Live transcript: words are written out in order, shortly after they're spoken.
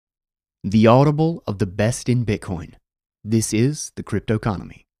The audible of the best in Bitcoin. This is the Crypto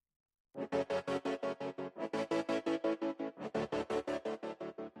Economy.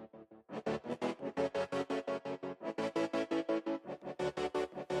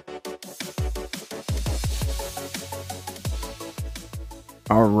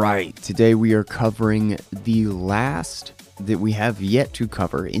 All right, today we are covering the last that we have yet to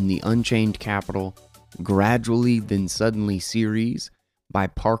cover in the Unchained Capital Gradually Then Suddenly series by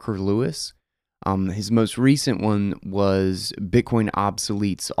Parker Lewis. His most recent one was Bitcoin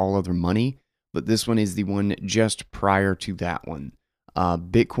Obsoletes All Other Money, but this one is the one just prior to that one.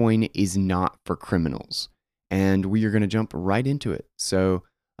 Bitcoin is not for criminals. And we are going to jump right into it. So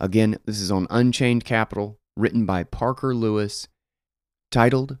again, this is on Unchained Capital, written by Parker Lewis,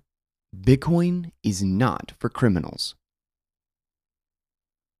 titled, Bitcoin is Not for Criminals.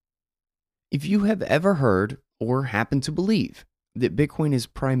 If you have ever heard or happen to believe that Bitcoin is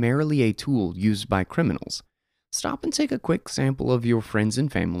primarily a tool used by criminals, stop and take a quick sample of your friends and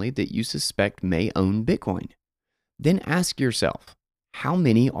family that you suspect may own Bitcoin. Then ask yourself, how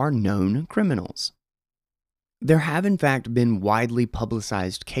many are known criminals? There have in fact been widely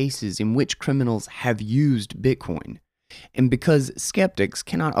publicized cases in which criminals have used Bitcoin. And because skeptics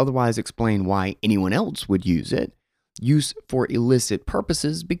cannot otherwise explain why anyone else would use it, use for illicit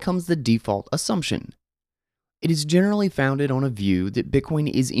purposes becomes the default assumption. It is generally founded on a view that Bitcoin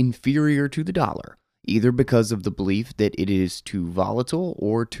is inferior to the dollar, either because of the belief that it is too volatile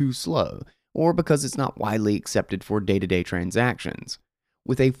or too slow, or because it's not widely accepted for day-to-day transactions.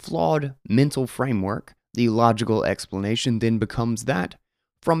 With a flawed mental framework, the logical explanation then becomes that,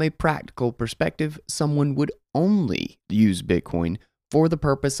 from a practical perspective, someone would only use Bitcoin for the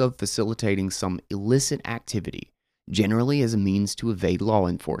purpose of facilitating some illicit activity, generally as a means to evade law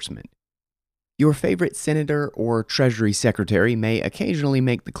enforcement. Your favorite senator or treasury secretary may occasionally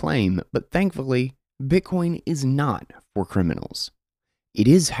make the claim, but thankfully, Bitcoin is not for criminals. It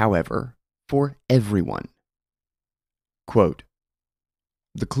is, however, for everyone. Quote,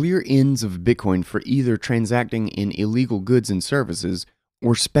 the clear ends of Bitcoin for either transacting in illegal goods and services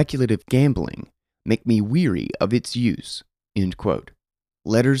or speculative gambling make me weary of its use. End quote.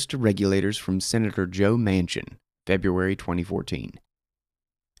 Letters to Regulators from Senator Joe Manchin, February 2014.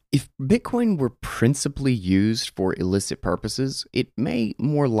 If Bitcoin were principally used for illicit purposes, it may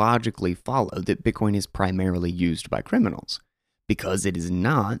more logically follow that Bitcoin is primarily used by criminals. Because it is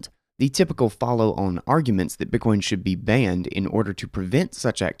not, the typical follow-on arguments that Bitcoin should be banned in order to prevent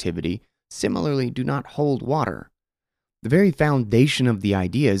such activity similarly do not hold water. The very foundation of the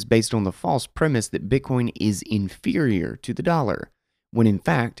idea is based on the false premise that Bitcoin is inferior to the dollar, when in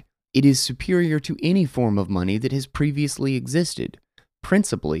fact, it is superior to any form of money that has previously existed,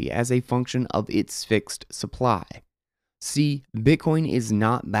 principally as a function of its fixed supply. See, Bitcoin is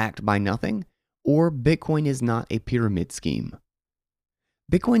not backed by nothing, or Bitcoin is not a pyramid scheme.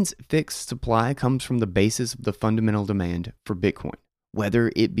 Bitcoin's fixed supply comes from the basis of the fundamental demand for Bitcoin,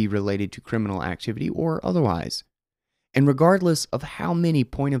 whether it be related to criminal activity or otherwise. And regardless of how many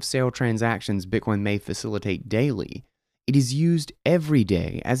point-of-sale transactions Bitcoin may facilitate daily, it is used every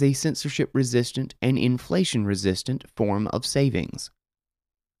day as a censorship-resistant and inflation-resistant form of savings.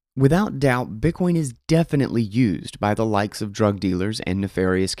 Without doubt, Bitcoin is definitely used by the likes of drug dealers and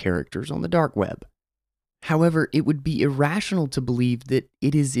nefarious characters on the dark web. However, it would be irrational to believe that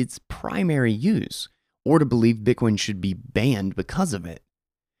it is its primary use, or to believe Bitcoin should be banned because of it.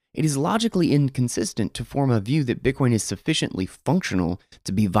 It is logically inconsistent to form a view that Bitcoin is sufficiently functional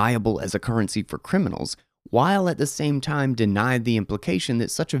to be viable as a currency for criminals, while at the same time deny the implication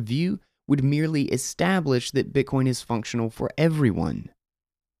that such a view would merely establish that Bitcoin is functional for everyone.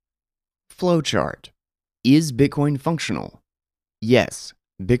 Flowchart. Is Bitcoin functional? Yes,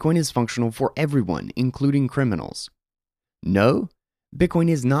 Bitcoin is functional for everyone, including criminals. No, Bitcoin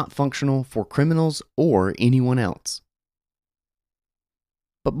is not functional for criminals or anyone else.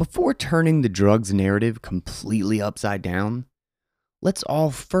 But before turning the drugs narrative completely upside down, let's all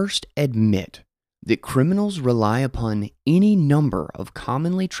first admit that criminals rely upon any number of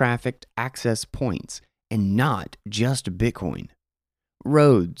commonly trafficked access points and not just Bitcoin.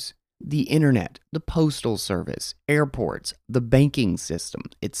 Roads, the internet, the postal service, airports, the banking system,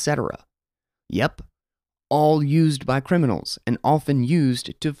 etc. Yep, all used by criminals and often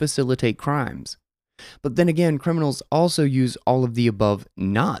used to facilitate crimes. But then again, criminals also use all of the above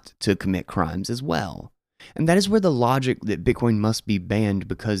not to commit crimes as well. And that is where the logic that Bitcoin must be banned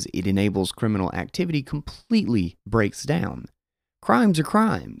because it enables criminal activity completely breaks down. Crimes are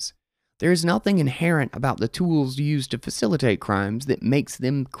crimes. There is nothing inherent about the tools used to facilitate crimes that makes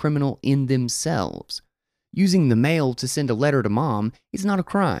them criminal in themselves. Using the mail to send a letter to mom is not a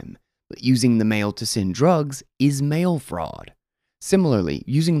crime, But using the mail to send drugs is mail fraud. Similarly,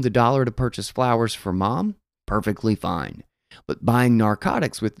 using the dollar to purchase flowers for mom, perfectly fine. But buying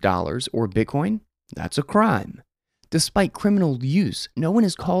narcotics with dollars or Bitcoin, that's a crime. Despite criminal use, no one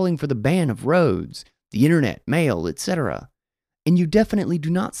is calling for the ban of roads, the internet, mail, etc. And you definitely do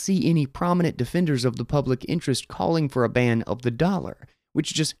not see any prominent defenders of the public interest calling for a ban of the dollar,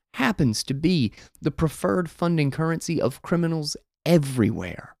 which just happens to be the preferred funding currency of criminals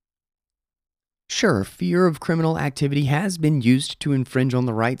everywhere. Sure, fear of criminal activity has been used to infringe on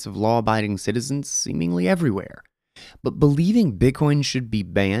the rights of law-abiding citizens seemingly everywhere. But believing Bitcoin should be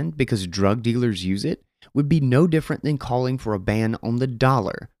banned because drug dealers use it would be no different than calling for a ban on the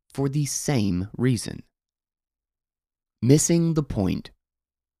dollar for the same reason. Missing the point.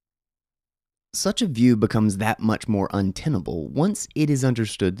 Such a view becomes that much more untenable once it is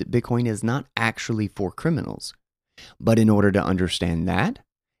understood that Bitcoin is not actually for criminals. But in order to understand that,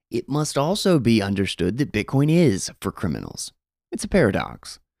 it must also be understood that Bitcoin is for criminals. It's a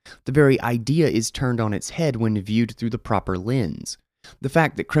paradox. The very idea is turned on its head when viewed through the proper lens. The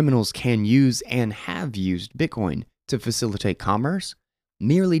fact that criminals can use and have used Bitcoin to facilitate commerce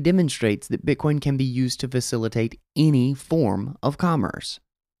merely demonstrates that Bitcoin can be used to facilitate any form of commerce.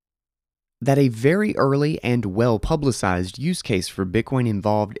 That a very early and well-publicized use case for Bitcoin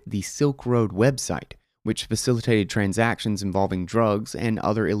involved the Silk Road website, which facilitated transactions involving drugs and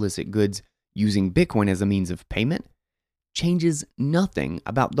other illicit goods using Bitcoin as a means of payment, changes nothing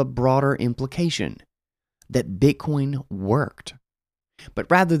about the broader implication that Bitcoin worked. But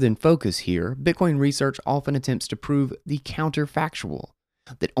rather than focus here, Bitcoin research often attempts to prove the counterfactual,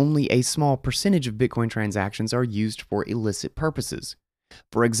 that only a small percentage of Bitcoin transactions are used for illicit purposes.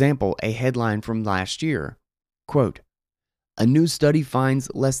 For example, a headline from last year, quote, "A new study finds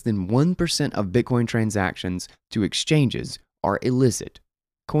less than 1% of Bitcoin transactions to exchanges are illicit."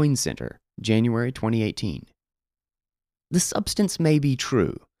 Coin Center, January 2018. The substance may be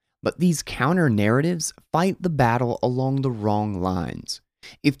true, but these counter-narratives fight the battle along the wrong lines.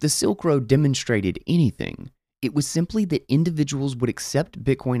 If the Silk Road demonstrated anything, it was simply that individuals would accept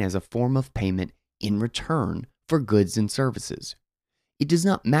Bitcoin as a form of payment in return for goods and services. It does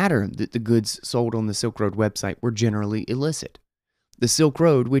not matter that the goods sold on the Silk Road website were generally illicit. The Silk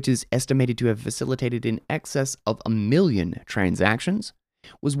Road, which is estimated to have facilitated in excess of 1 million transactions,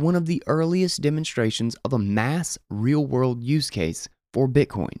 was one of the earliest demonstrations of a mass real-world use case for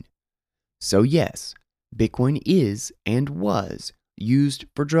Bitcoin. So yes, Bitcoin is and was used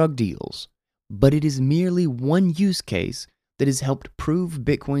for drug deals, but it is merely one use case that has helped prove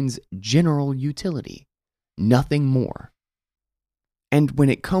Bitcoin's general utility, nothing more. And when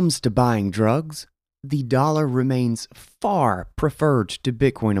it comes to buying drugs, the dollar remains far preferred to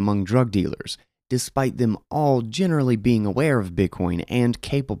Bitcoin among drug dealers, despite them all generally being aware of Bitcoin and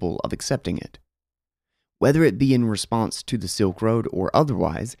capable of accepting it. Whether it be in response to the Silk Road or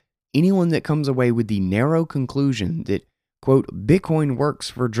otherwise, anyone that comes away with the narrow conclusion that, quote, Bitcoin works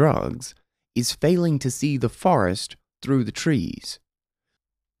for drugs, is failing to see the forest through the trees.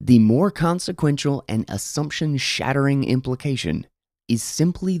 The more consequential and assumption-shattering implication is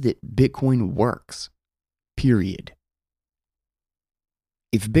simply that Bitcoin works. Period.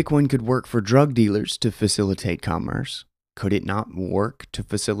 If Bitcoin could work for drug dealers to facilitate commerce, could it not work to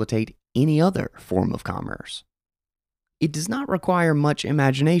facilitate any other form of commerce? It does not require much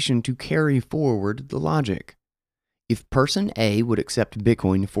imagination to carry forward the logic. If person A would accept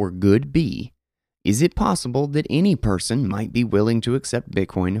Bitcoin for good B, is it possible that any person might be willing to accept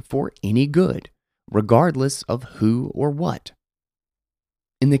Bitcoin for any good, regardless of who or what?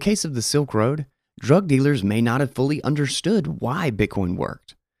 In the case of the Silk Road, drug dealers may not have fully understood why Bitcoin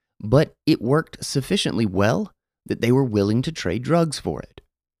worked, but it worked sufficiently well that they were willing to trade drugs for it.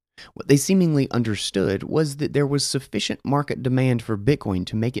 What they seemingly understood was that there was sufficient market demand for Bitcoin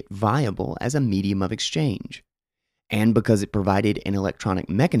to make it viable as a medium of exchange. And because it provided an electronic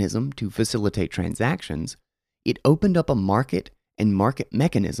mechanism to facilitate transactions, it opened up a market and market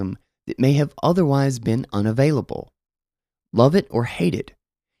mechanism that may have otherwise been unavailable. Love it or hate it,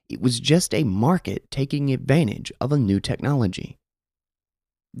 it was just a market taking advantage of a new technology.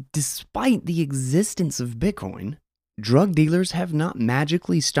 Despite the existence of Bitcoin, drug dealers have not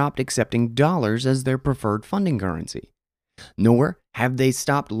magically stopped accepting dollars as their preferred funding currency, nor have they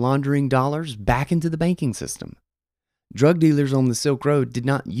stopped laundering dollars back into the banking system. Drug dealers on the Silk Road did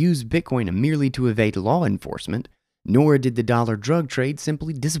not use Bitcoin merely to evade law enforcement, nor did the dollar drug trade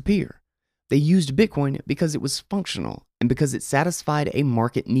simply disappear. They used Bitcoin because it was functional and because it satisfied a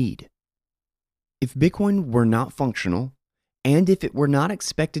market need. If Bitcoin were not functional, and if it were not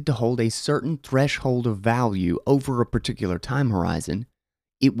expected to hold a certain threshold of value over a particular time horizon,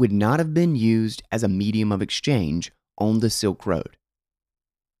 it would not have been used as a medium of exchange on the Silk Road.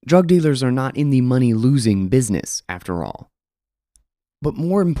 Drug dealers are not in the money-losing business, after all. But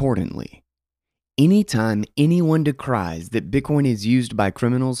more importantly, anytime anyone decries that Bitcoin is used by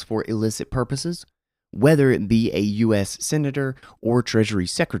criminals for illicit purposes, whether it be a U.S. Senator or Treasury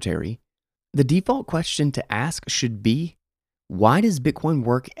Secretary, the default question to ask should be, why does Bitcoin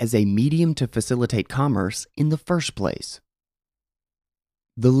work as a medium to facilitate commerce in the first place?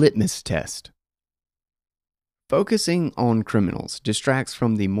 The litmus test. Focusing on criminals distracts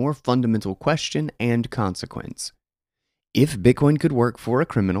from the more fundamental question and consequence. If Bitcoin could work for a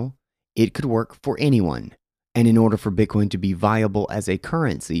criminal, it could work for anyone. And in order for Bitcoin to be viable as a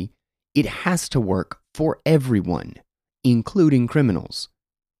currency, it has to work for everyone, including criminals.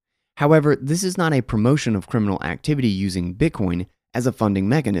 However, this is not a promotion of criminal activity using Bitcoin as a funding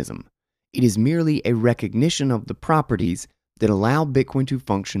mechanism. It is merely a recognition of the properties that allow Bitcoin to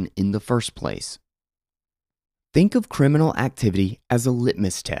function in the first place. Think of criminal activity as a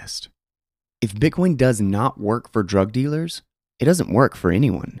litmus test. If Bitcoin does not work for drug dealers, it doesn't work for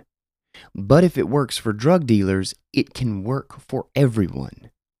anyone. But if it works for drug dealers, it can work for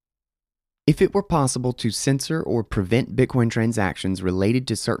everyone. If it were possible to censor or prevent Bitcoin transactions related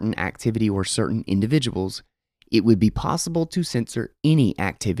to certain activity or certain individuals, it would be possible to censor any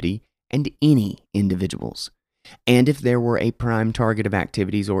activity and any individuals. And if there were a prime target of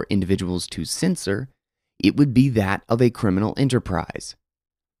activities or individuals to censor, it would be that of a criminal enterprise.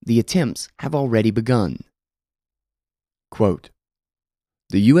 The attempts have already begun. Quote,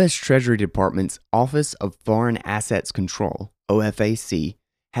 the U.S. Treasury Department's Office of Foreign Assets Control, OFAC,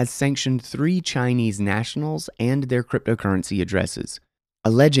 has sanctioned 3 Chinese nationals and their cryptocurrency addresses,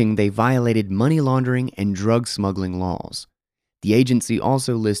 alleging they violated money laundering and drug smuggling laws. The agency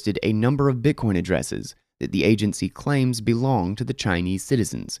also listed a number of Bitcoin addresses that the agency claims belong to the Chinese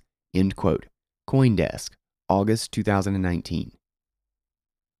citizens. End quote. CoinDesk, August 2019.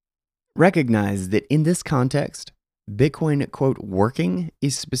 Recognize that in this context, Bitcoin, quote, working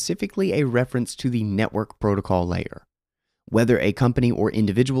is specifically a reference to the network protocol layer. Whether a company or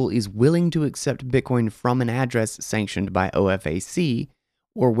individual is willing to accept Bitcoin from an address sanctioned by OFAC,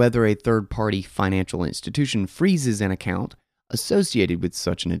 or whether a third-party financial institution freezes an account associated with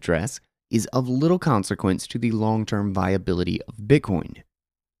such an address, is of little consequence to the long-term viability of Bitcoin.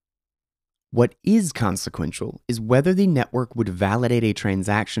 What is consequential is whether the network would validate a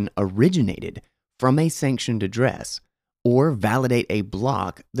transaction originated from a sanctioned address, or validate a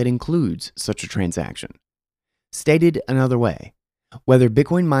block that includes such a transaction. Stated another way, whether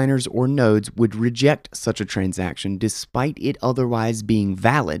Bitcoin miners or nodes would reject such a transaction despite it otherwise being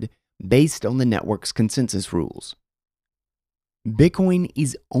valid based on the network's consensus rules. Bitcoin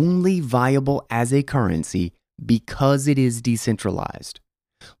is only viable as a currency because it is decentralized.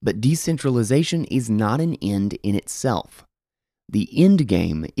 But decentralization is not an end in itself. The end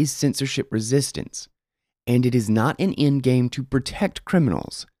game is censorship resistance, and it is not an end game to protect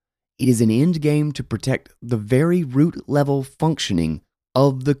criminals. It is an end game to protect the very root level functioning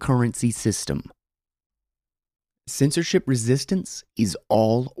of the currency system. Censorship resistance is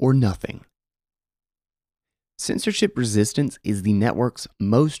all or nothing. Censorship resistance is the network's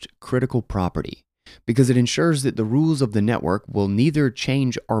most critical property because it ensures that the rules of the network will neither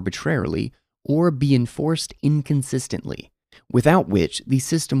change arbitrarily or be enforced inconsistently, without which the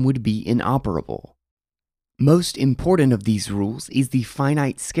system would be inoperable. Most important of these rules is the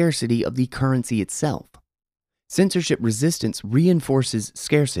finite scarcity of the currency itself. Censorship resistance reinforces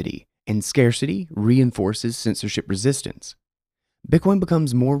scarcity, and scarcity reinforces censorship resistance. Bitcoin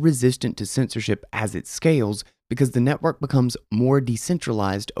becomes more resistant to censorship as it scales because the network becomes more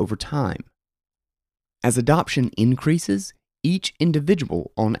decentralized over time. As adoption increases, each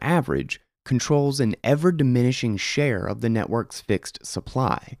individual, on average, controls an ever-diminishing share of the network's fixed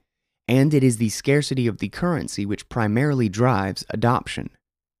supply, and it is the scarcity of the currency which primarily drives adoption.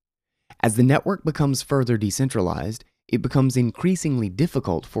 As the network becomes further decentralized, it becomes increasingly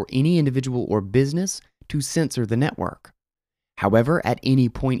difficult for any individual or business to censor the network. However, at any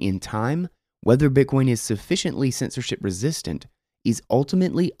point in time, whether Bitcoin is sufficiently censorship resistant is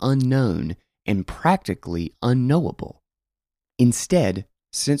ultimately unknown and practically unknowable. Instead,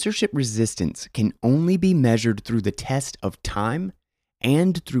 censorship resistance can only be measured through the test of time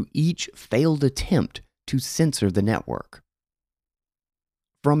and through each failed attempt to censor the network.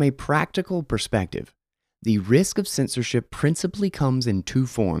 From a practical perspective, the risk of censorship principally comes in 2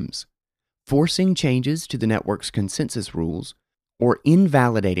 forms: forcing changes to the network's consensus rules, or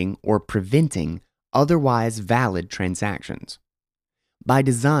invalidating or preventing otherwise valid transactions. By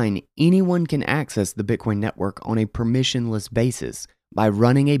design, anyone can access the Bitcoin network on a permissionless basis by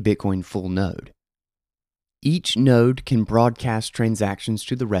running a Bitcoin full node. Each node can broadcast transactions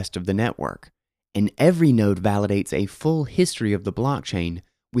to the rest of the network, and every node validates a full history of the blockchain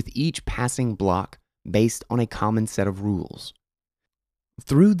with each passing block based on a common set of rules.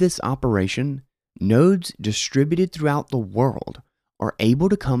 Through this operation, nodes distributed throughout the world are able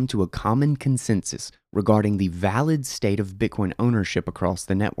to come to a common consensus regarding the valid state of Bitcoin ownership across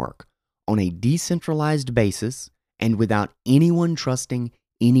the network on a decentralized basis and without anyone trusting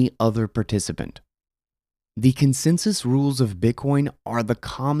any other participant. The consensus rules of Bitcoin are the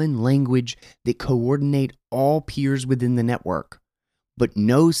common language that coordinate all peers within the network, but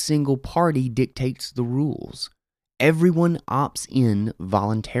no single party dictates the rules. Everyone opts in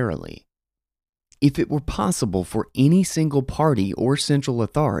voluntarily. If it were possible for any single party or central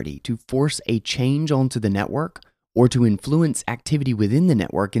authority to force a change onto the network or to influence activity within the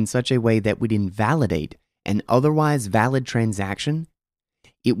network in such a way that would invalidate an otherwise valid transaction,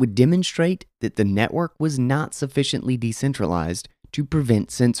 it would demonstrate that the network was not sufficiently decentralized to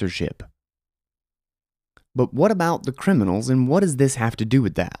prevent censorship. But what about the criminals, and what does this have to do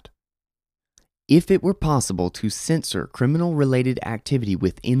with that? If it were possible to censor criminal-related activity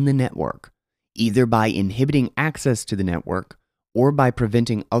within the network, either by inhibiting access to the network or by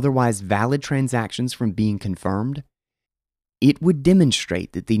preventing otherwise valid transactions from being confirmed, it would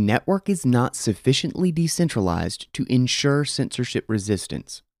demonstrate that the network is not sufficiently decentralized to ensure censorship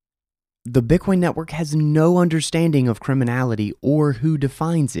resistance. The Bitcoin network has no understanding of criminality or who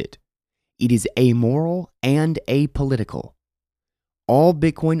defines it. It is amoral and apolitical. All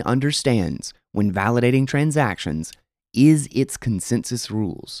Bitcoin understands when validating transactions is its consensus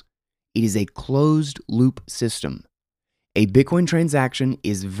rules. It is a closed-loop system. A Bitcoin transaction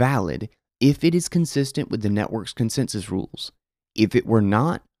is valid if it is consistent with the network's consensus rules. If it were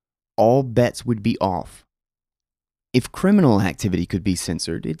not, all bets would be off. If criminal activity could be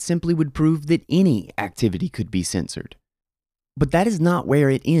censored, it simply would prove that any activity could be censored. But that is not where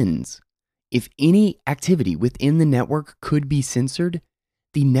it ends. If any activity within the network could be censored,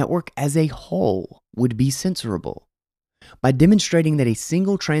 the network as a whole would be censorable. By demonstrating that a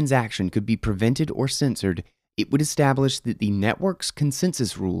single transaction could be prevented or censored, it would establish that the network's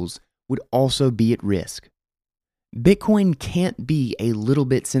consensus rules would also be at risk. Bitcoin can't be a little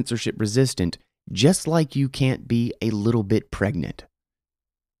bit censorship resistant, just like you can't be a little bit pregnant.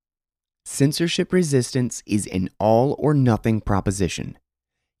 Censorship resistance is an all or nothing proposition.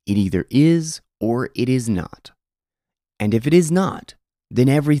 It either is or it is not. And if it is not, then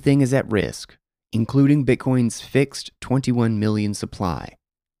everything is at risk, including Bitcoin's fixed 21 million supply.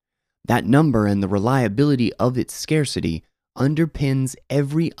 That number and the reliability of its scarcity underpins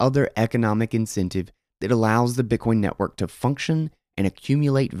every other economic incentive that allows the Bitcoin network to function and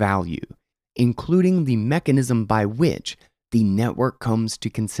accumulate value, including the mechanism by which the network comes to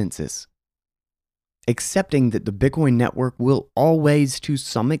consensus. Accepting that the Bitcoin network will always to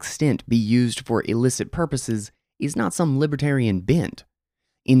some extent be used for illicit purposes is not some libertarian bent.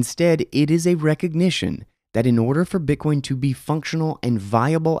 Instead, it is a recognition that in order for Bitcoin to be functional and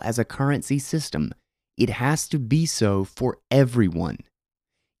viable as a currency system, it has to be so for everyone.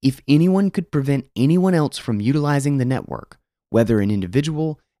 If anyone could prevent anyone else from utilizing the network, whether an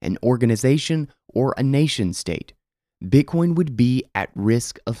individual, an organization, or a nation state, Bitcoin would be at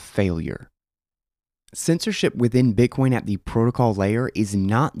risk of failure. Censorship within Bitcoin at the protocol layer is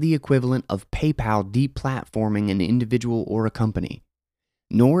not the equivalent of PayPal deplatforming an individual or a company,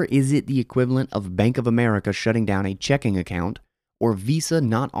 nor is it the equivalent of Bank of America shutting down a checking account or Visa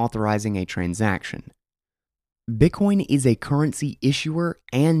not authorizing a transaction. Bitcoin is a currency issuer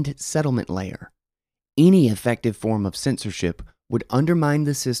and settlement layer. Any effective form of censorship would undermine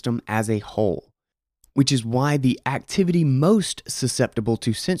the system as a whole, which is why the activity most susceptible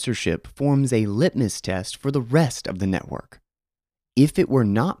to censorship forms a litmus test for the rest of the network. If it were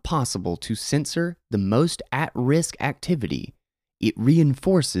not possible to censor the most at-risk activity, it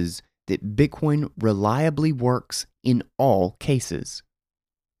reinforces that Bitcoin reliably works in all cases.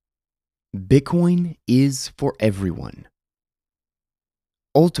 Bitcoin is for everyone.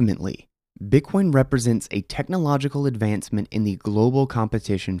 Ultimately, Bitcoin represents a technological advancement in the global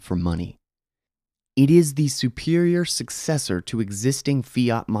competition for money. It is the superior successor to existing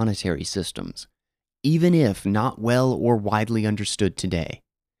fiat monetary systems, even if not well or widely understood today.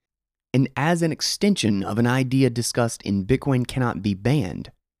 And as an extension of an idea discussed in Bitcoin Cannot Be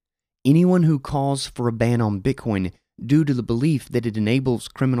Banned, anyone who calls for a ban on Bitcoin due to the belief that it enables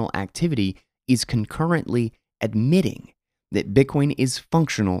criminal activity is concurrently admitting that Bitcoin is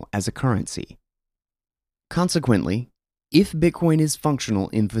functional as a currency. Consequently, if Bitcoin is functional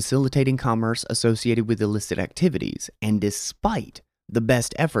in facilitating commerce associated with illicit activities, and despite the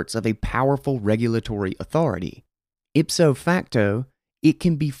best efforts of a powerful regulatory authority. Ipso facto, it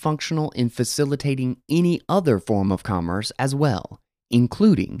can be functional in facilitating any other form of commerce as well,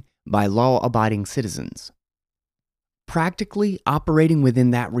 including by law-abiding citizens. Practically operating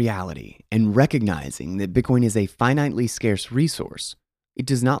within that reality and recognizing that Bitcoin is a finitely scarce resource, it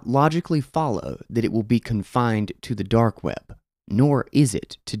does not logically follow that it will be confined to the dark web, nor is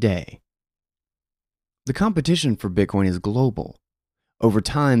it today. The competition for Bitcoin is global. Over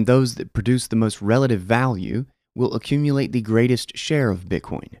time, those that produce the most relative value will accumulate the greatest share of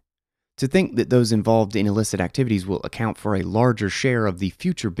Bitcoin. To think that those involved in illicit activities will account for a larger share of the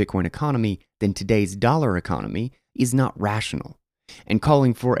future Bitcoin economy than today's dollar economy is not rational, and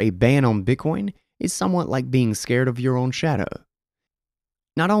calling for a ban on Bitcoin is somewhat like being scared of your own shadow.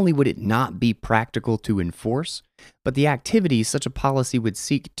 Not only would it not be practical to enforce, but the activity such a policy would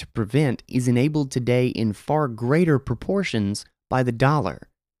seek to prevent is enabled today in far greater proportions by the dollar.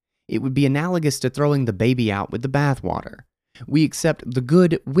 It would be analogous to throwing the baby out with the bathwater. We accept the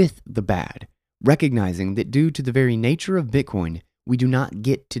good with the bad, recognizing that due to the very nature of Bitcoin, we do not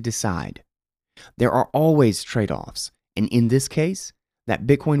get to decide. There are always trade-offs, and in this case, that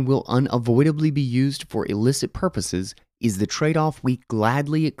Bitcoin will unavoidably be used for illicit purposes is the trade-off we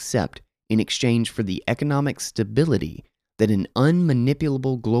gladly accept in exchange for the economic stability that an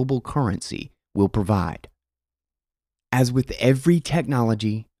unmanipulable global currency will provide. As with every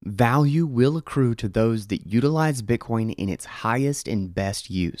technology, value will accrue to those that utilize Bitcoin in its highest and best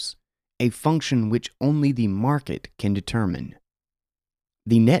use, a function which only the market can determine.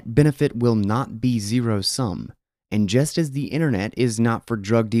 The net benefit will not be zero-sum, and just as the internet is not for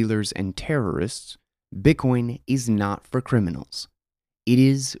drug dealers and terrorists, Bitcoin is not for criminals. It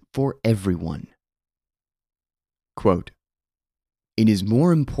is for everyone. Quote, "It is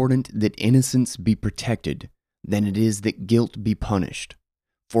more important that innocence be protected than it is that guilt be punished.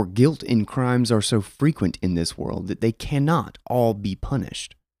 For guilt and crimes are so frequent in this world that they cannot all be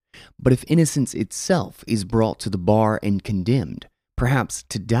punished. But if innocence itself is brought to the bar and condemned, perhaps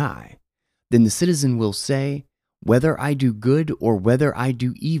to die, then the citizen will say, whether I do good or whether I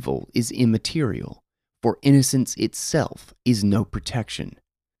do evil is immaterial, for innocence itself is no protection.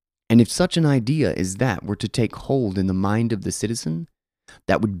 And if such an idea as that were to take hold in the mind of the citizen,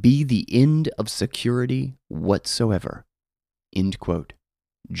 that would be the end of security whatsoever." End quote.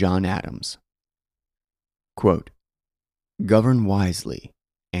 John Adams. Quote, "Govern wisely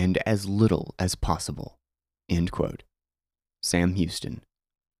and as little as possible." End quote. Sam Houston.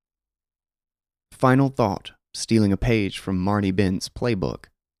 Final thought, stealing a page from Marty Bent's playbook.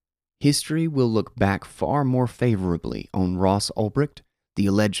 History will look back far more favorably on Ross Ulbricht, the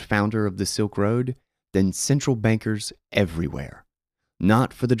alleged founder of the Silk Road, than central bankers everywhere.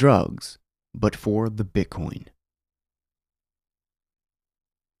 Not for the drugs, but for the Bitcoin.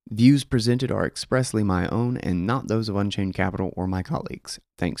 Views presented are expressly my own and not those of Unchained Capital or my colleagues.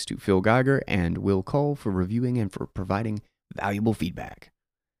 Thanks to Phil Geiger and Will Cole for reviewing and for providing valuable feedback.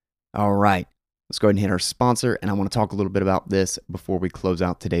 All right, let's go ahead and hit our sponsor, and I want to talk a little bit about this before we close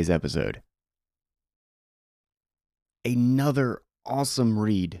out today's episode. Another awesome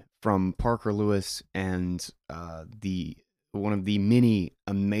read from Parker Lewis and one of the many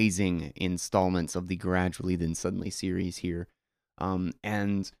amazing installments of the Gradually Then Suddenly series here. Some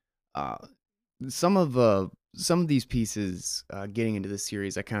of these pieces getting into this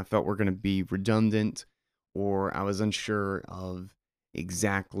series, I kind of felt were going to be redundant, or I was unsure of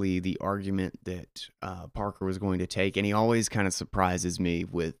exactly the argument that Parker was going to take, and he always kind of surprises me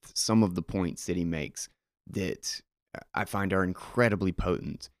with some of the points that he makes that I find are incredibly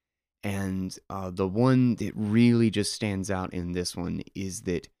potent. And the one that really just stands out in this one is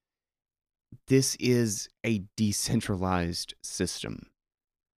that this is a decentralized system.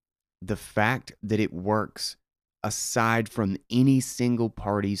 The fact that it works aside from any single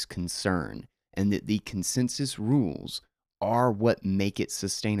party's concern and that the consensus rules are what make it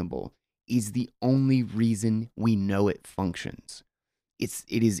sustainable is the only reason we know it functions. It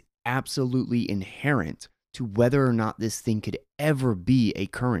is absolutely inherent to whether or not this thing could ever be a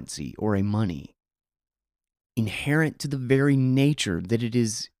currency or a money. Inherent to the very nature that it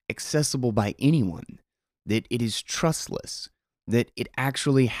is accessible by anyone, that it is trustless, that it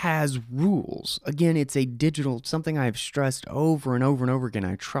actually has rules. Again, it's a digital, something I've stressed over and over and over again.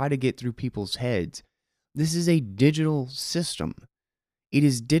 I try to get through people's heads. This is a digital system. It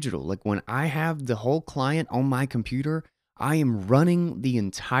is digital. Like when I have the whole client on my computer, I am running the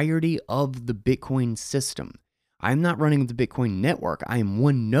entirety of the Bitcoin system. I'm not running the Bitcoin network. I am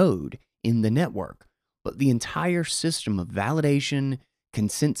one node in the network. But the entire system of validation,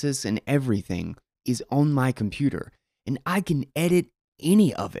 consensus, and everything is on my computer. And I can edit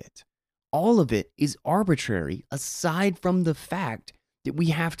any of it. All of it is arbitrary, aside from the fact that we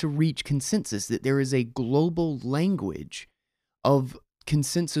have to reach consensus, that there is a global language of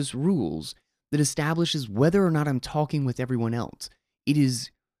consensus rules that establishes whether or not I'm talking with everyone else. It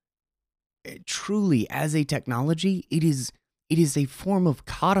is truly, as a technology, it is a form of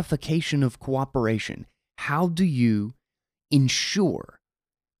codification of cooperation. How do you ensure,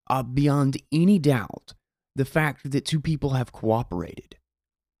 beyond any doubt, the fact that two people have cooperated?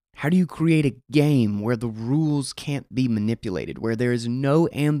 How do you create a game where the rules can't be manipulated, where there is no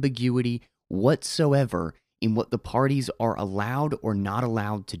ambiguity whatsoever in what the parties are allowed or not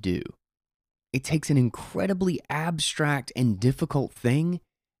allowed to do? It takes an incredibly abstract and difficult thing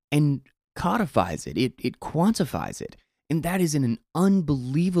and codifies it. It quantifies it. And that is an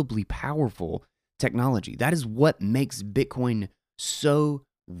unbelievably powerful technology. That is what makes Bitcoin so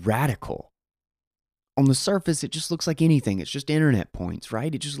radical. On the surface, it just looks like anything. It's just internet points,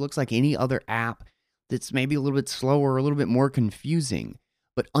 right? It just looks like any other app that's maybe a little bit slower, a little bit more confusing.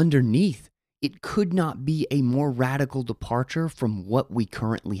 But underneath, it could not be a more radical departure from what we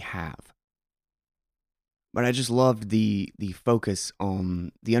currently have. But I just loved the focus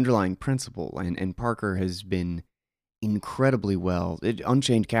on the underlying principle, and Parker has been incredibly well.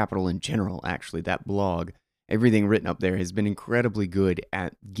 Unchained Capital in general, actually, that blog, everything written up there has been incredibly good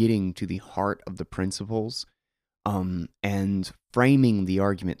at getting to the heart of the principles, and framing the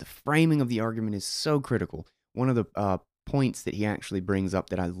argument. The framing of the argument is so critical. One of the points that he actually brings up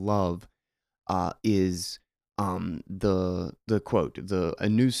that I love is the quote: a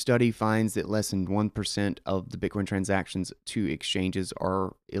new study finds that less than 1% of the Bitcoin transactions to exchanges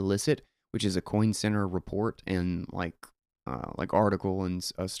are illicit, which is a Coin Center report and like article and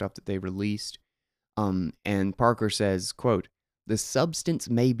stuff that they released. And Parker says, quote, "The substance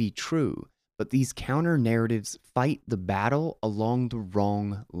may be true, but these counter narratives fight the battle along the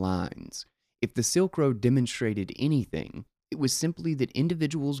wrong lines. If the Silk Road demonstrated anything, it was simply that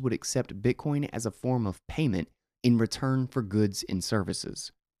individuals would accept Bitcoin as a form of payment in return for goods and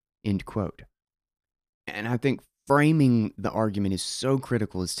services." End quote. And I think framing the argument is so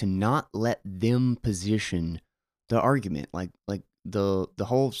critical, is to not let them position the argument. Like the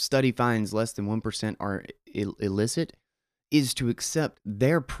whole study finds less than 1% are illicit, is to accept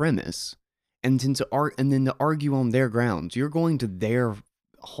their premise and then to argue on their grounds. You're going to their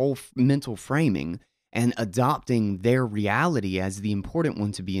whole mental framing and adopting their reality as the important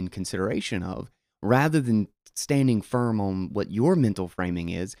one to be in consideration of, rather than standing firm on what your mental framing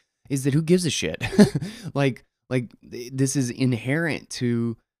is that who gives a shit? like this is inherent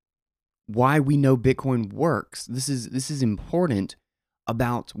to why we know Bitcoin works. This is important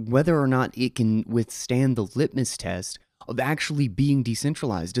about whether or not it can withstand the litmus test of actually being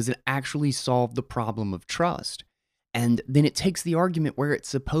decentralized. Does it actually solve the problem of trust? And then it takes the argument where it's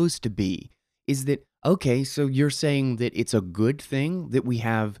supposed to be. Is that, okay, so you're saying that it's a good thing that we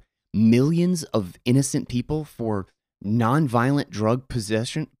have millions of innocent people for nonviolent drug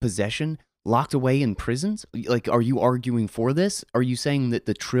possession locked away in prisons? Like, are you arguing for this? Are you saying that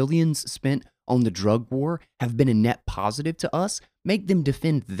the trillions spent on the drug war have been a net positive to us? Make them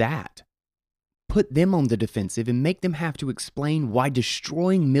defend that. Put them on the defensive and make them have to explain why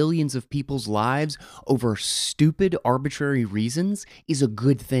destroying millions of people's lives over stupid, arbitrary reasons is a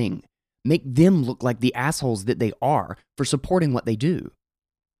good thing. Make them look like the assholes that they are for supporting what they do.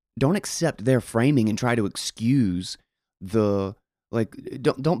 Don't accept their framing and try to excuse the,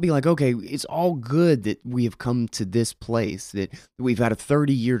 don't be like, okay, it's all good that we have come to this place, that we've had a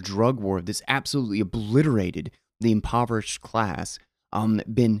 30-year drug war that's absolutely obliterated the impoverished class,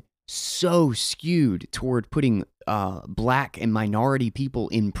 been so skewed toward putting black and minority people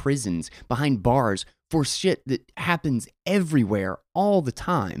in prisons behind bars for shit that happens everywhere all the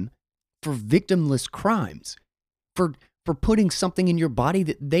time, for victimless crimes, for putting something in your body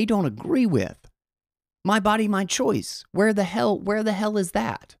that they don't agree with. My body, my choice. Where the hell is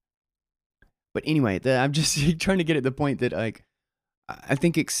that? But anyway, I'm just trying to get at the point that, like, I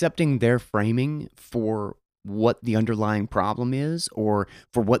think accepting their framing for what the underlying problem is, or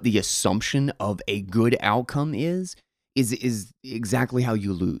for what the assumption of a good outcome is exactly how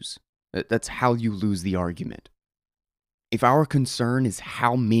you lose. That's how you lose the argument. If our concern is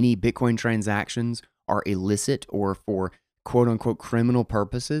how many Bitcoin transactions are illicit or for quote-unquote criminal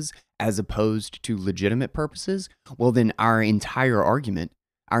purposes as opposed to legitimate purposes, well, then our entire argument,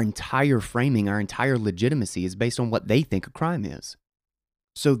 our entire framing, our entire legitimacy is based on what they think a crime is.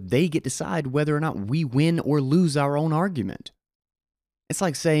 So they get to decide whether or not we win or lose our own argument. It's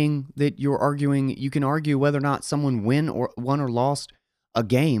like saying that you can argue whether or not someone won or lost a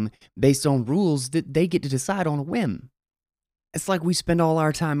game based on rules that they get to decide on a whim. It's like we spend all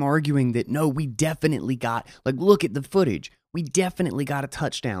our time arguing that no, we definitely got, like, look at the footage. We definitely got a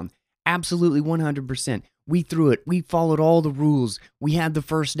touchdown. Absolutely 100%. We threw it. We followed all the rules. We had the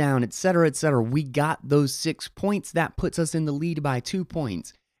first down, et cetera, et cetera. We got those 6 points. That puts us in the lead by 2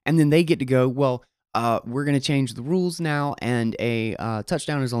 points. And then they get to go, well, we're going to change the rules now, and a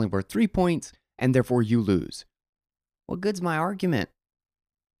touchdown is only worth 3 points, and therefore you lose. What good's my argument?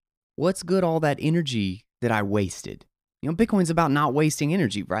 What's good all that energy that I wasted? Bitcoin's about not wasting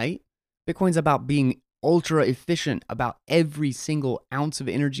energy, right? Bitcoin's about being ultra efficient about every single ounce of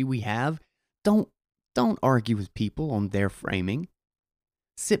energy we have. Don't argue with people on their framing.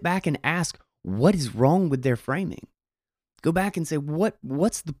 Sit back and ask what is wrong with their framing. Go back and say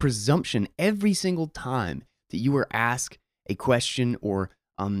what's the presumption every single time that you are asked a question or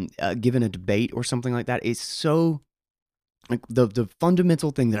given a debate or something like that. Is so like the fundamental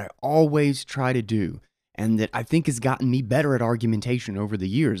thing that I always try to do, and that I think has gotten me better at argumentation over the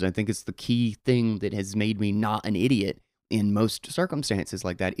years. I think it's the key thing that has made me not an idiot in most circumstances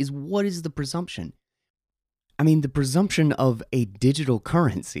like that, is what is the presumption? I mean, the presumption of a digital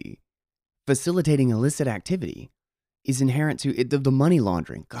currency facilitating illicit activity is inherent to it, the money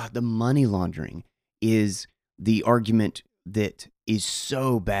laundering. God, the money laundering is the argument that is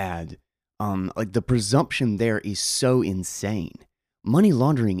so bad. Like the presumption there is so insane. Money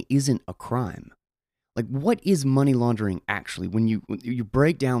laundering isn't a crime. Like, what is money laundering actually? When you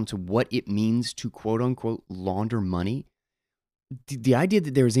break down to what it means to quote unquote launder money, the idea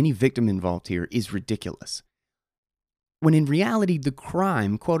that there is any victim involved here is ridiculous. When in reality, the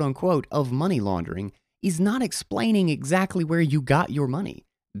crime, quote unquote, of money laundering is not explaining exactly where you got your money.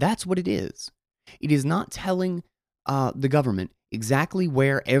 That's what it is. It is not telling the government exactly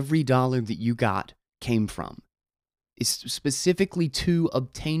where every dollar that you got came from. It's specifically to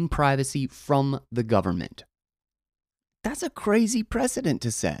obtain privacy from the government. That's a crazy precedent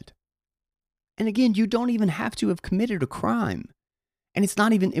to set. And again, you don't even have to have committed a crime. And it's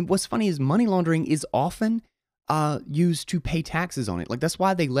not even, and what's funny is money laundering is often used to pay taxes on it. Like, that's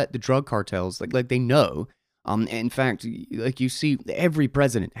why they let the drug cartels, like they know. In fact, like you see, every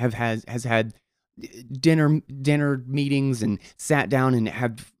president has had dinner meetings and sat down and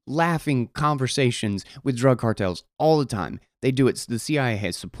had laughing conversations with drug cartels all the time. They do it. The CIA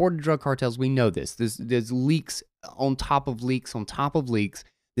has supported drug cartels. We know this. There's leaks on top of leaks on top of leaks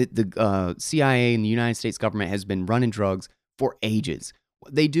that the CIA and the United States government has been running drugs for ages.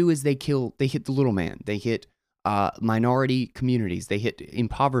 What they do is they hit the little man. They hit minority communities. They hit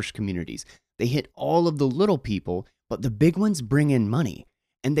impoverished communities. They hit all of the little people, but the big ones bring in money,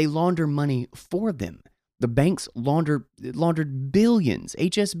 and they launder money for them. The banks laundered billions.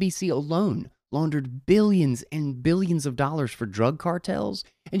 HSBC alone laundered billions and billions of dollars for drug cartels.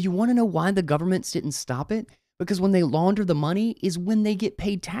 And you want to know why the governments didn't stop it? Because when they launder the money is when they get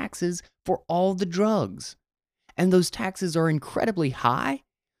paid taxes for all the drugs. And those taxes are incredibly high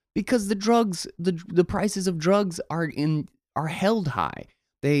because the drugs, the prices of drugs are held high.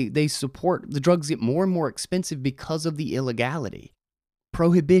 They support, the drugs get more and more expensive because of the illegality.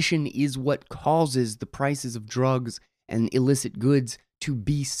 Prohibition is what causes the prices of drugs and illicit goods to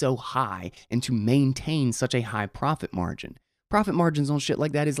be so high and to maintain such a high profit margin. Profit margins on shit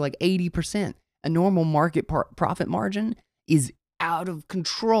like that is like 80%. A normal market profit margin is out of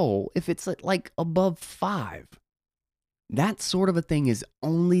control if it's at like above 5. That sort of a thing is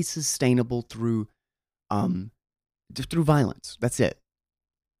only sustainable through violence. That's it.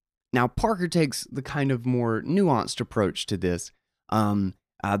 Now, Parker takes the kind of more nuanced approach to this.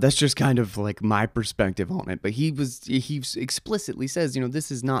 That's just kind of like my perspective on it. But he explicitly says,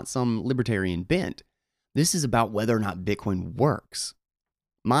 this is not some libertarian bent. This is about whether or not Bitcoin works.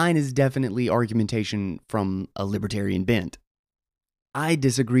 Mine is definitely argumentation from a libertarian bent. I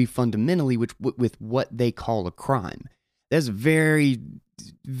disagree fundamentally with what they call a crime. There's a very,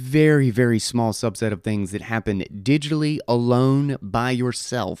 very, very small subset of things that happen digitally alone by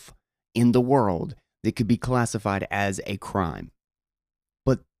yourself in the world that could be classified as a crime.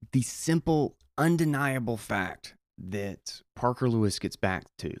 But the simple, undeniable fact that Parker Lewis gets back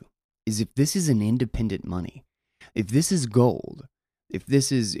to is if this is an independent money, if this is gold, if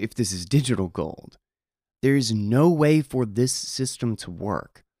this is digital gold, there is no way for this system to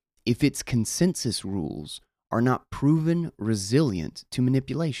work if its consensus rules are not proven resilient to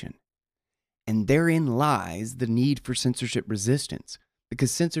manipulation. And therein lies the need for censorship resistance, because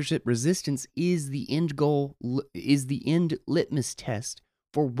censorship resistance is the end goal, is the end litmus test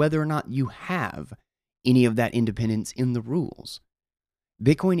for whether or not you have any of that independence in the rules.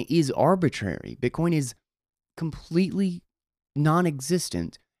 Bitcoin is arbitrary. Bitcoin is completely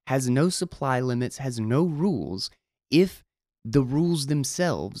non-existent, has no supply limits, has no rules, if The rules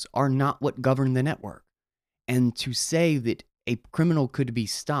themselves are not what govern the network. And to say that a criminal could be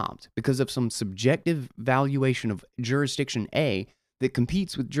stopped because of some subjective valuation of jurisdiction A that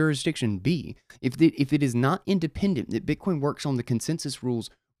competes with jurisdiction B, if it is not independent, that Bitcoin works on the consensus rules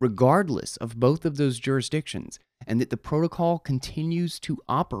regardless of both of those jurisdictions, and that the protocol continues to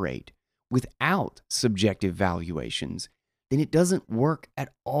operate without subjective valuations, then it doesn't work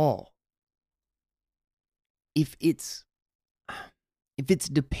at all. If it's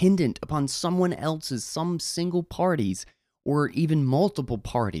dependent upon someone else's, some single party's, or even multiple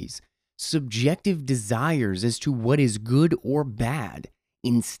parties' subjective desires as to what is good or bad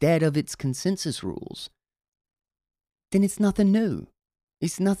instead of its consensus rules, then it's nothing new.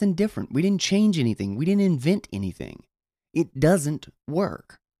 It's nothing different. We didn't change anything. We didn't invent anything. It doesn't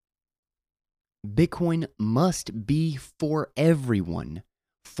work. Bitcoin must be for everyone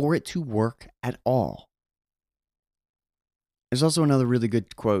for it to work at all. There's also another really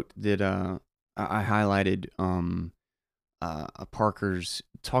good quote that I highlighted. Parker's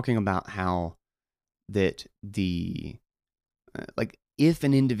talking about how that if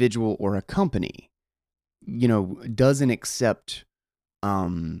an individual or a company, doesn't accept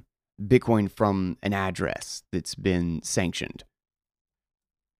Bitcoin from an address that's been sanctioned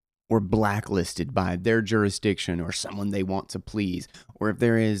or blacklisted by their jurisdiction or someone they want to please, or if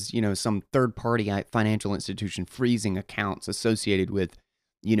there is, some third-party financial institution freezing accounts associated with,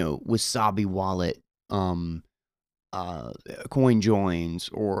 Wasabi Wallet, CoinJoins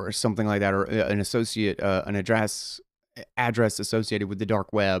or something like that, or an address associated with the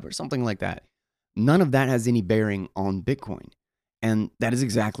dark web or something like that. None of that has any bearing on Bitcoin. And that is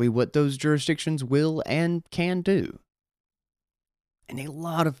exactly what those jurisdictions will and can do. And a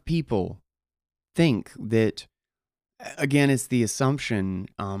lot of people think that, again, it's the assumption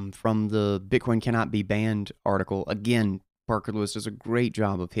from the Bitcoin Cannot Be Banned article. Again, Parker Lewis does a great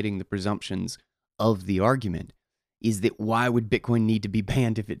job of hitting the presumptions of the argument, is that why would Bitcoin need to be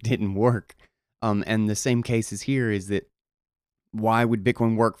banned if it didn't work? And the same case is here, is that why would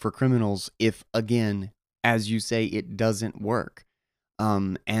Bitcoin work for criminals if, again, as you say, it doesn't work?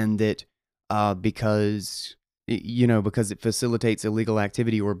 And that because it facilitates illegal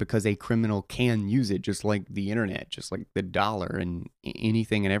activity, or because a criminal can use it, just like the internet, just like the dollar and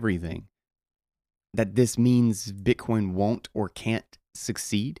anything and everything, that this means Bitcoin won't or can't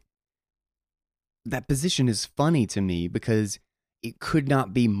succeed. That position is funny to me because it could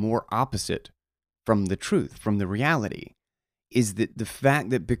not be more opposite from the truth, from the reality, is that the fact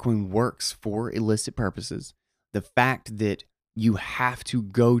that Bitcoin works for illicit purposes, the fact that you have to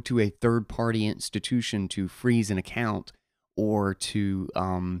go to a third-party institution to freeze an account or to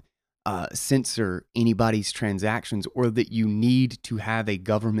censor anybody's transactions, or that you need to have a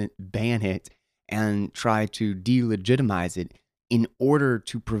government ban it and try to delegitimize it in order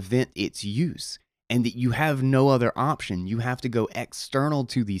to prevent its use, and that you have no other option. You have to go external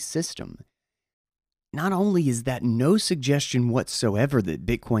to the system. Not only is that no suggestion whatsoever that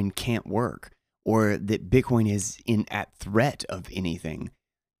Bitcoin can't work, or that Bitcoin is at threat of anything,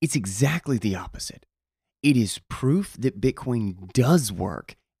 it's exactly the opposite. It is proof that Bitcoin does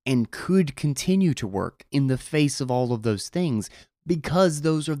work and could continue to work in the face of all of those things, because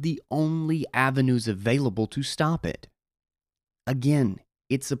those are the only avenues available to stop it. Again,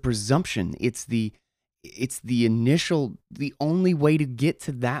 it's a presumption. It's the only way to get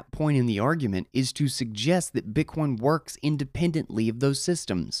to that point in the argument is to suggest that Bitcoin works independently of those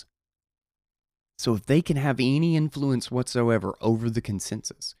systems. So if they can have any influence whatsoever over the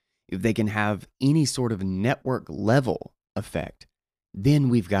consensus, if they can have any sort of network level effect, then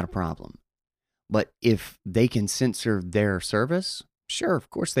we've got a problem. But if they can censor their service, sure, of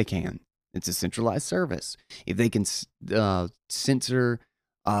course they can. It's a centralized service. If they can censor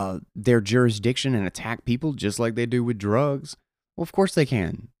their jurisdiction and attack people just like they do with drugs, well, of course they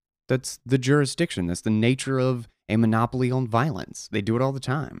can. That's the jurisdiction. That's the nature of a monopoly on violence. They do it all the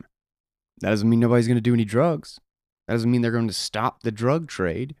time. That doesn't mean nobody's going to do any drugs. That doesn't mean they're going to stop the drug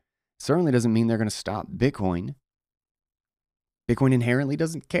trade. Certainly doesn't mean they're going to stop Bitcoin. Bitcoin inherently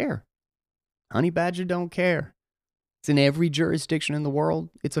doesn't care. Honey Badger don't care. It's in every jurisdiction in the world.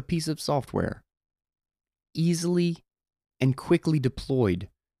 It's a piece of software. Easily and quickly deployed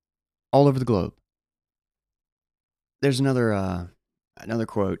all over the globe. There's another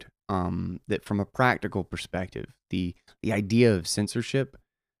quote that, from a practical perspective, the idea of censorship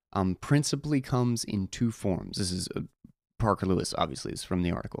principally comes in two forms. This is Parker Lewis, obviously, is from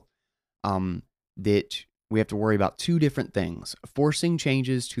the article. That we have to worry about two different things: forcing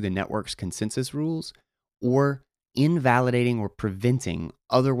changes to the network's consensus rules, or invalidating or preventing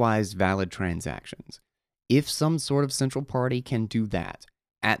otherwise valid transactions. If some sort of central party can do that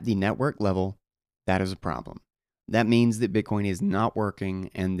at the network level, that is a problem. That means that Bitcoin is not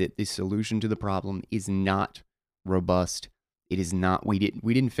working and that the solution to the problem is not robust. It is not, we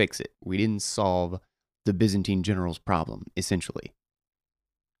didn't fix it. We didn't solve the Byzantine general's problem, essentially.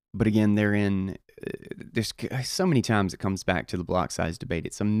 But again, there's so many times it comes back to the block size debate.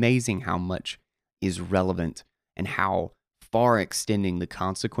 It's amazing how much is relevant and how far extending the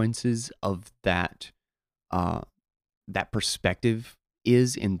consequences of that perspective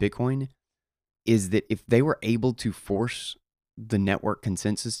is in Bitcoin. Is that if they were able to force the network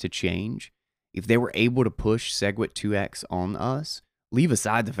consensus to change, if they were able to push SegWit 2x on us, leave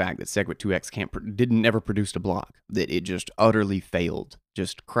aside the fact that SegWit 2x never produced a block, that it just utterly failed,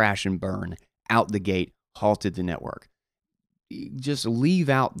 just crash and burn out the gate, halted the network. Just leave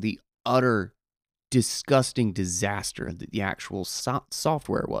out the utter disgusting disaster that the actual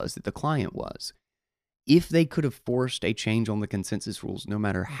software was, that the client was. If they could have forced a change on the consensus rules, no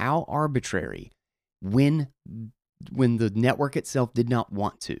matter how arbitrary, when the network itself did not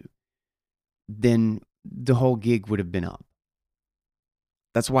want to, then the whole gig would have been up.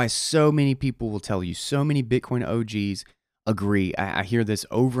 That's why so many people will tell you, so many Bitcoin OGs agree, I hear this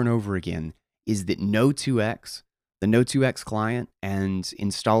over and over again, is that No2x, the No2x client, and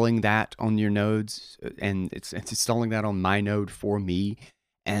installing that on your nodes, and it's installing that on my node for me,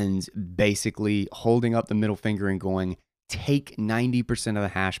 and basically holding up the middle finger and going, take 90% of the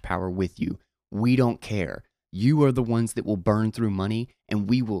hash power with you. We don't care. You are the ones that will burn through money, and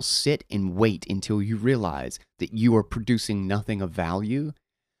we will sit and wait until you realize that you are producing nothing of value,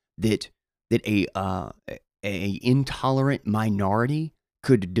 that a intolerant minority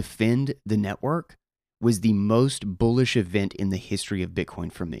could defend the network, was the most bullish event in the history of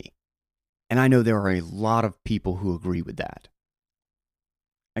Bitcoin for me. And I know there are a lot of people who agree with that.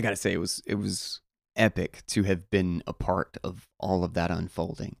 I gotta say, it was epic to have been a part of all of that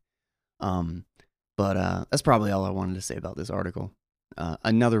unfolding. But that's probably all I wanted to say about this article.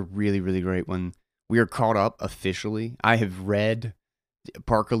 Another really, really great one. We are caught up officially. I have read,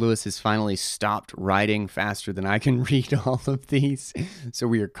 Parker Lewis has finally stopped writing faster than I can read all of these. So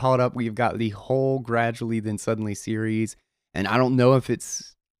we are caught up. We've got the whole Gradually Then Suddenly series. And I don't know if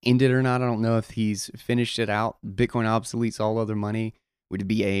it's ended or not. I don't know if he's finished it out. Bitcoin Obsoletes All Other Money would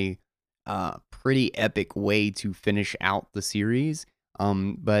be a pretty epic way to finish out the series.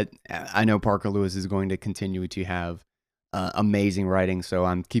 But I know Parker Lewis is going to continue to have amazing writing, so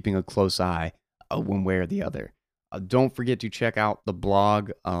I'm keeping a close eye one way or the other. Don't forget to check out the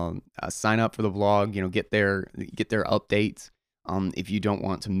blog. Sign up for the blog. Get their updates. If you don't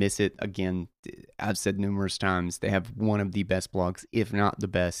want to miss it, again, I've said numerous times, they have one of the best blogs, if not the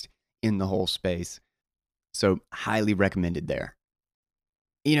best, in the whole space. So highly recommended there.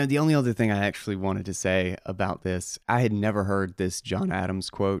 The only other thing I actually wanted to say about this, I had never heard this John Adams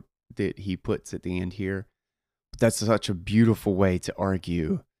quote that he puts at the end here. But that's such a beautiful way to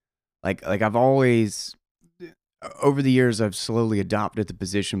argue. Like I've always, over the years, I've slowly adopted the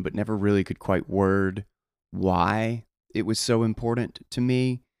position, but never really could quite word why it was so important to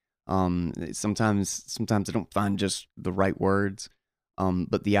me. Sometimes I don't find just the right words.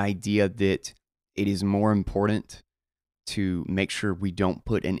 But the idea that it is more important to make sure we don't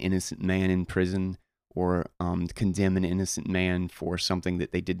put an innocent man in prison or condemn an innocent man for something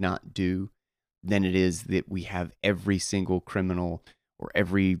that they did not do than it is that we have every single criminal or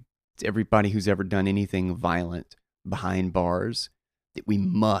everybody who's ever done anything violent behind bars, that we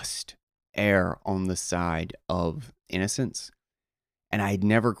must err on the side of innocence. And I had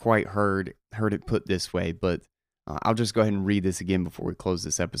never quite heard it put this way, but I'll just go ahead and read this again before we close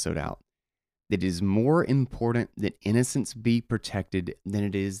this episode out. That it is more important that innocence be protected than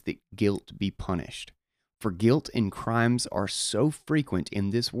it is that guilt be punished. For guilt and crimes are so frequent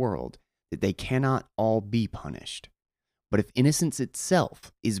in this world that they cannot all be punished. But if innocence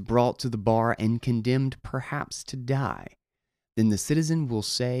itself is brought to the bar and condemned perhaps to die, then the citizen will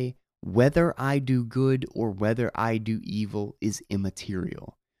say, whether I do good or whether I do evil is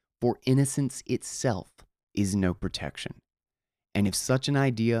immaterial, for innocence itself is no protection. And if such an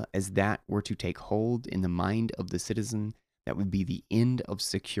idea as that were to take hold in the mind of the citizen, that would be the end of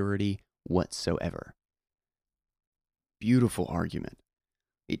security whatsoever. Beautiful argument.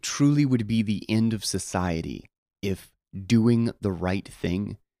 It truly would be the end of society if doing the right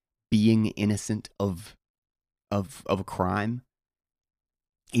thing, being innocent of a crime,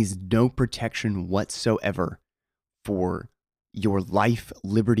 is no protection whatsoever for your life,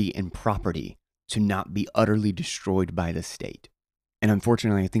 liberty, and property to not be utterly destroyed by the state. And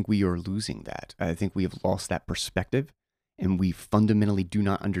unfortunately, I think we are losing that. I think we have lost that perspective. and we fundamentally do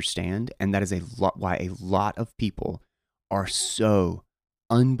not understand. And that is a lot why a lot of people are so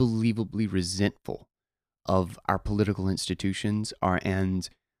unbelievably resentful of our political institutions and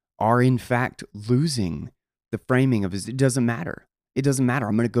are in fact losing the framing of it doesn't matter. It doesn't matter.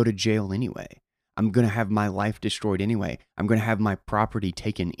 I'm going to go to jail anyway. I'm going to have my life destroyed anyway. I'm going to have my property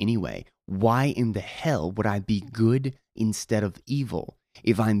taken anyway. Why in the hell would I be good instead of evil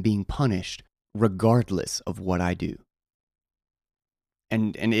if I'm being punished regardless of what I do?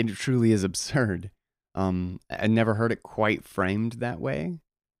 And it truly is absurd. I never heard it quite framed that way,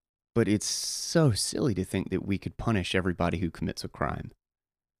 but it's so silly to think that we could punish everybody who commits a crime.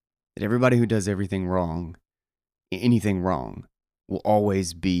 That everybody who does everything wrong, anything wrong, will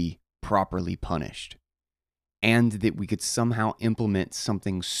always be properly punished. And that we could somehow implement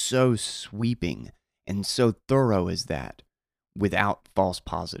something so sweeping and so thorough as that without false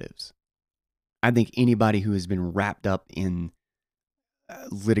positives. I think anybody who has been wrapped up in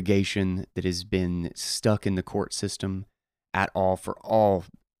litigation, that has been stuck in the court system at all for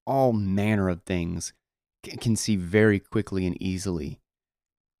all manner of things, can see very quickly and easily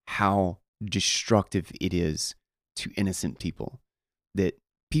how destructive it is to innocent people. That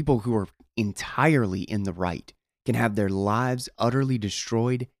people who are entirely in the right can have their lives utterly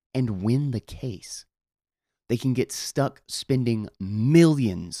destroyed and win the case. They can get stuck spending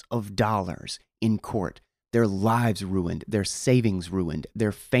millions of dollars in court, their lives ruined, their savings ruined,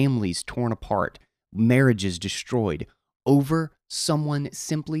 their families torn apart, marriages destroyed over someone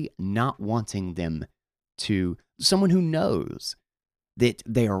simply not wanting them to, someone who knows that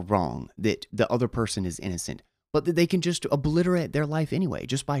they are wrong, that the other person is innocent, but that they can just obliterate their life anyway,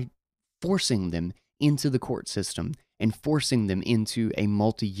 just by forcing them into the court system and forcing them into a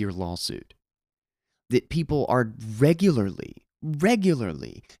multi-year lawsuit. That people are regularly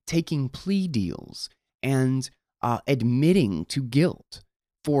taking plea deals and admitting to guilt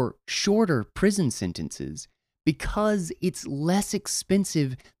for shorter prison sentences because it's less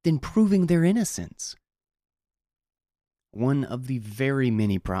expensive than proving their innocence. One of the very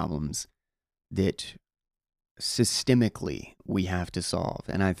many problems that systemically we have to solve,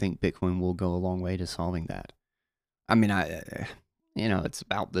 and I think Bitcoin will go a long way to solving that. I mean, it's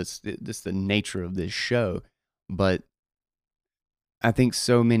about this the nature of this show, but I think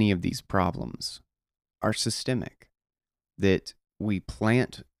so many of these problems are systemic, that we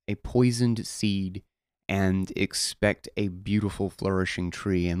plant a poisoned seed and expect a beautiful flourishing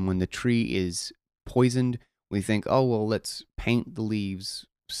tree, and when the tree is poisoned, we think, oh well, let's paint the leaves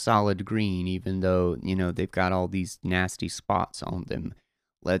solid green, even though they've got all these nasty spots on them.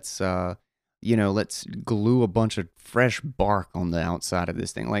 Let's glue a bunch of fresh bark on the outside of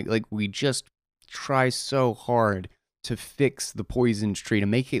this thing. Like we just try so hard to fix the poisoned tree, to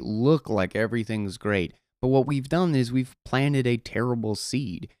make it look like everything's great. But what we've done is we've planted a terrible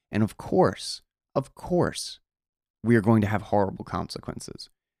seed. And of course, we are going to have horrible consequences.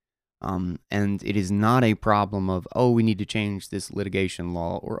 And it is not a problem of, oh, we need to change this litigation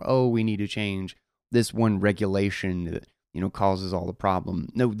law, or, oh, we need to change this one regulation that, causes all the problem.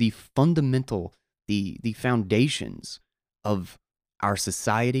 No, the fundamental, the foundations of our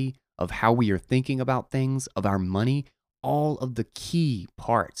society, of how we are thinking about things, of our money, all of the key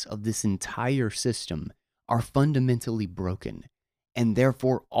parts of this entire system are fundamentally broken. And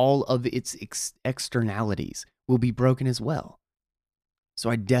therefore, all of its externalities will be broken as well. So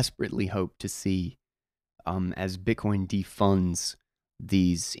I desperately hope to see, as Bitcoin defunds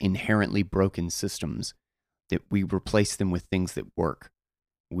these inherently broken systems, that we replace them with things that work.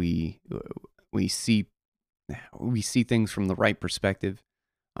 We see things from the right perspective,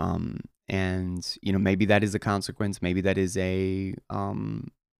 and maybe that is a consequence. Maybe that is a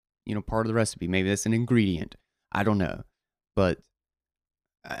part of the recipe. Maybe that's an ingredient. I don't know, but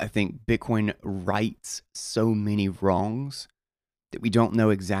I think Bitcoin rights so many wrongs that we don't know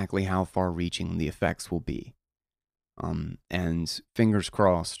exactly how far-reaching the effects will be. And fingers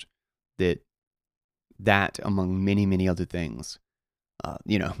crossed that among many, many other things,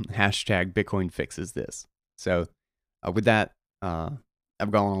 hashtag Bitcoin fixes this. So with that,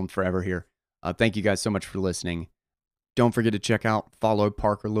 I've gone on forever here. Thank you guys so much for listening. Don't forget to follow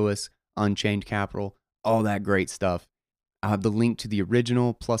Parker Lewis, Unchained Capital, all that great stuff. I have the link to the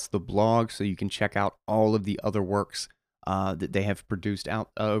original plus the blog, so you can check out all of the other works that they have produced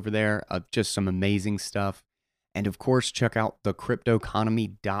out over there. Just some amazing stuff. And of course, check out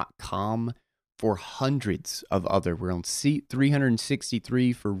thecryptoeconomy.com for hundreds of other. We're on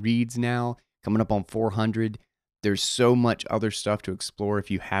 363 for reads now, coming up on 400. There's so much other stuff to explore. If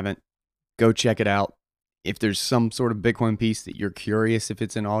you haven't, go check it out. If there's some sort of Bitcoin piece that you're curious if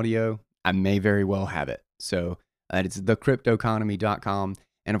it's in audio, I may very well have it. So That is thecryptoeconomy.com.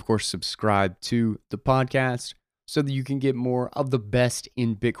 And of course, subscribe to the podcast so that you can get more of the best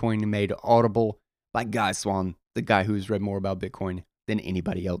in Bitcoin made audible by Guy Swan, the guy who's read more about Bitcoin than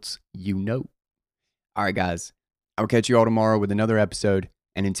anybody else you know. All right, guys. I'll catch you all tomorrow with another episode.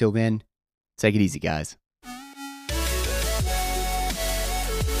 And until then, take it easy, guys.